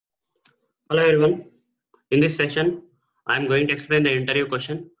Hello everyone. In this session, I am going to explain the interview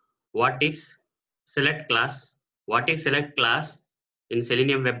question. What is select class? What is select class in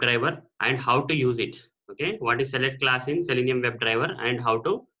Selenium WebDriver and how to use it? Okay, what is select class in Selenium WebDriver and how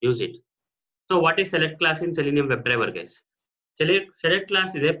to use it? So what is select class in Selenium WebDriver, guys? Select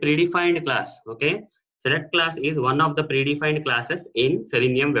class is a predefined class. Okay, select class is one of the predefined classes in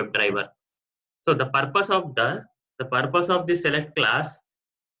Selenium WebDriver. So the purpose of this select class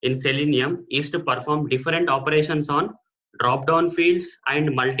in Selenium is to perform different operations on drop-down fields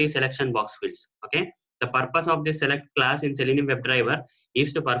and multi-selection box fields. Okay, the purpose of this select class in Selenium WebDriver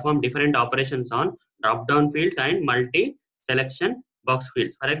is to perform different operations on drop-down fields and multi-selection box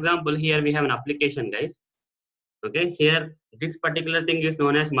fields. For example, here we have an application, guys. Okay, here this particular thing is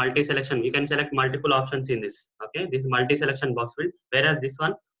known as multi-selection. You can select multiple options in this. Okay, this multi-selection box field, whereas this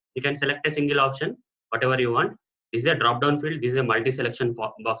one you can select a single option, whatever you want. This is a drop-down field. This is a multi-selection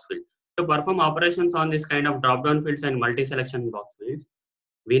box field. To perform operations on this kind of drop-down fields and multi-selection box fields,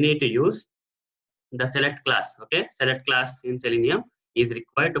 we need to use the select class. Okay, select class in Selenium is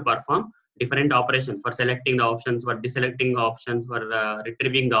required to perform different operations for selecting the options, for deselecting the options, for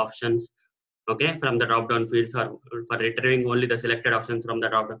retrieving the options, okay, from the drop down fields, or for retrieving only the selected options from the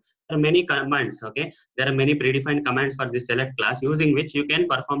drop down. There are many commands. Okay, there are many predefined commands for this select class, using which you can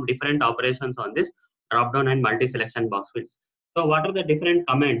perform different operations on this drop down and multi selection box fields. So what are the different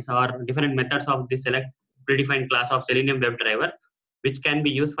commands or different methods of this select predefined class of Selenium WebDriver which can be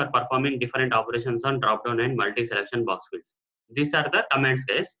used for performing different operations on drop down and multi selection box fields? These are the commands,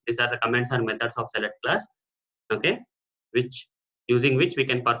 guys. These are the commands or methods of select class. Okay, which using which we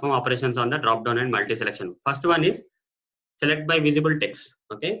can perform operations on the drop down and multi selection. First one is select by visible text.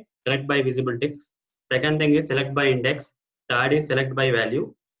 Okay, select by visible text. Second thing is select by index. Third is select by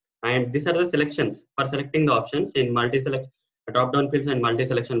value. And these are the selections for selecting the options in multi select drop down fields and multi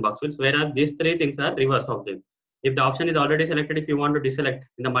selection box fields, whereas these three things are reverse of them. If the option is already selected, if you want to deselect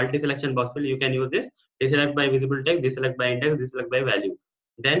in the multi selection box field, you can use this deselect by visible text, deselect by index, deselect by value.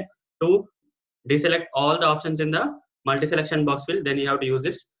 Then to deselect all the options in the multi-selection box field, then you have to use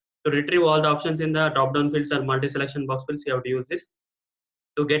this. To retrieve all the options in the drop-down fields or multi-selection box fields, you have to use this.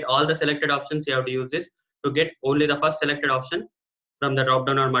 To get all the selected options, you have to use this. To get only the first selected option from the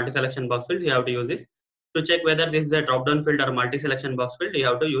drop-down or multi-selection box field, you have to use this. To check whether this is a drop-down field or multi-selection box field, you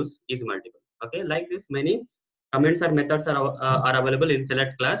have to use is multiple. Okay, like this, many comments or methods are available in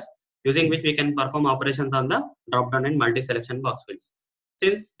select class, using which we can perform operations on the drop-down and multi-selection box fields.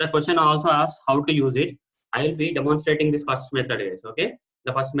 Since the question also asks how to use it, I will be demonstrating this first method, guys. Okay,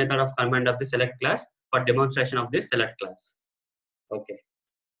 the first method of command of the select class for demonstration of this select class. Okay,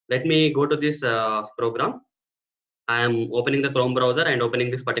 let me go to this program. I am opening the Chrome browser and opening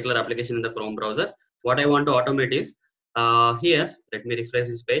this particular application in the Chrome browser. What I want to automate is here. Let me refresh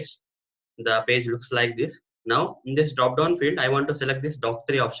this page. The page looks like this. Now in this drop down field, I want to select this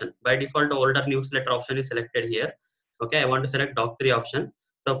doc3 option. By default, older newsletter option is selected here. Okay, I want to select doc3 option.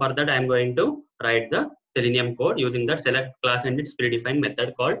 So for that, I am going to write the Selenium code using that select class and its predefined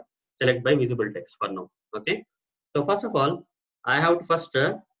method called select by visible text for now. Okay, so first of all, I have to first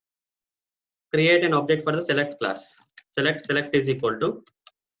create an object for the select class. Select is equal to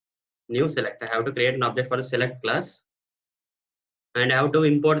new select. I have to create an object for the select class, and I have to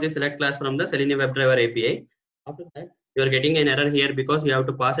import the select class from the Selenium WebDriver API. After that, you are getting an error here because you have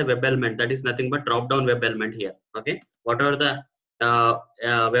to pass a web element, that is nothing but drop down web element here. Okay, whatever the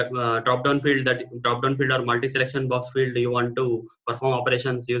drop down field or multi selection box field you want to perform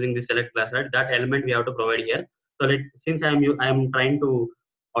operations using the select class, right? That element we have to provide here. So since I am trying to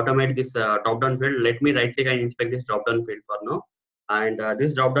automate this drop down field, let me right click and inspect this drop down field for now. And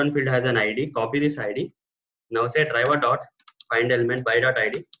this drop down field has an ID. Copy this ID. Now say driver dot find element by dot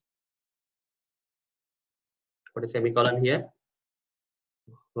id. Put a semicolon here.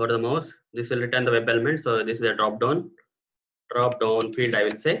 For the mouse, this will return the web element. So this is a drop down field, I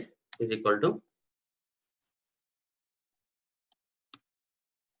will say, is equal to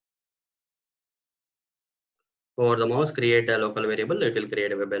for the mouse, create a local variable. It will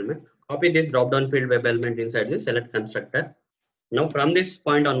create a web element. Copy this drop down field web element inside the select constructor. Now from this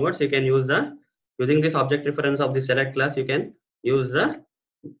point onwards, you can use using this object reference of the select class, you can use the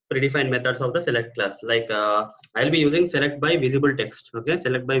predefined methods of the select class. Like I'll be using select by visible text. Okay,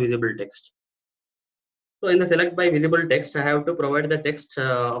 select by visible text. So in the select by visible text, I have to provide the text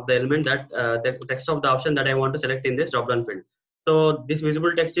of the element that the text of the option that I want to select in this drop-down field. So this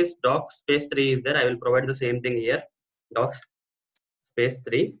visible text is doc space 3 is there. I will provide the same thing here, doc space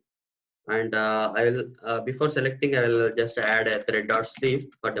 3, and I will before selecting, I will just add a thread dot sleeve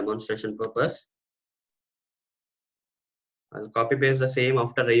for demonstration purpose. I'll copy paste the same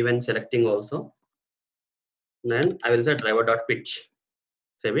after even selecting also. Then I will say driver dot pitch.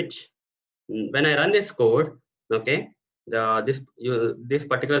 Save it. When I run this code, okay, this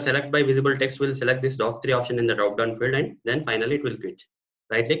particular select by visible text will select this doc3 option in the drop down field, and then finally it will quit.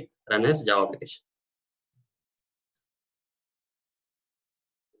 Right click, run as Java application.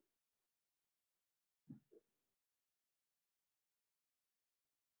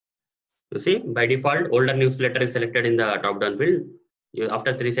 You see, by default, older newsletter is selected in the drop down field.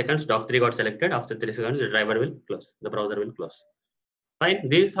 After 3 seconds, doc3 got selected. After 3 seconds, the driver will close. The browser will close. Fine.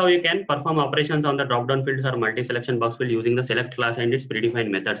 This is how you can perform operations on the drop down fields or multi selection box field using the select class and its predefined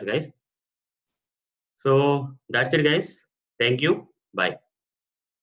methods, guys. So that's it, guys. Thank you. Bye.